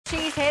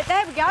She's here.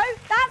 There we go.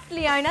 That's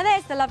Leona.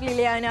 There's the lovely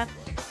Leona.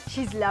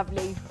 She's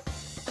lovely.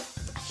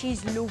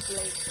 She's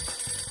lovely.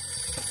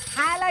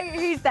 Hello,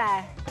 who's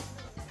there?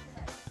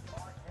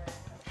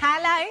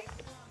 Hello?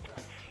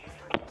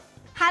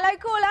 Hello,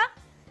 caller?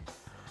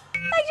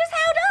 They just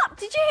held up.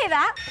 Did you hear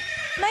that?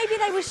 Maybe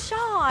they were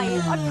shy.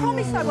 I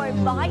promise I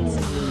won't bite.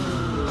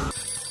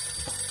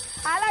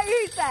 Hello,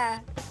 who's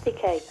there?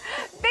 Vicky.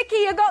 Vicky,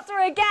 you got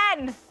through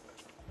again.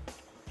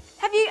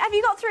 Have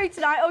you got through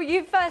tonight, or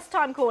you first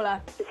time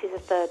caller? This is the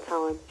third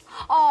time.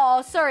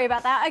 Oh, sorry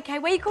about that. Okay,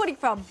 where are you calling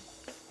from?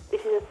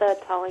 This is the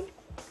third time.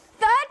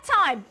 Third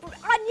time?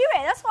 I knew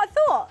it, that's what I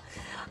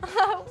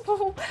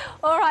thought.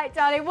 All right,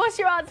 darling, what's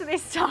your answer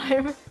this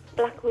time?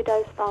 Black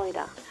widow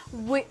spider.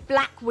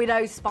 Black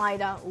widow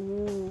spider.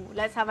 Ooh,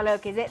 let's have a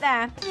look. Is it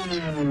there?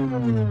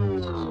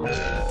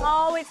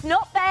 Oh, it's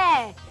not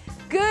there.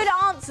 Good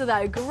answer,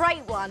 though.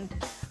 Great one.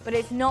 But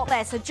it's not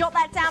there. So jot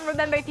that down.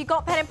 Remember, if you've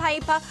got pen and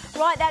paper,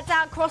 write that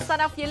down, cross that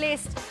off your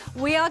list.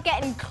 We are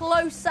getting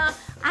closer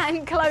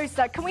and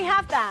closer. Can we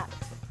have that?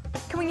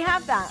 Can we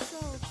have that? So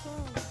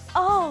close.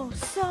 Oh,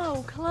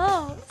 so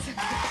close.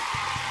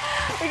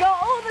 We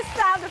got all the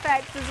sound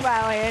effects as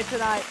well here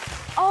tonight.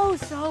 Oh,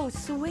 so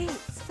sweet,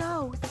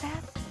 so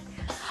sassy.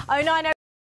 090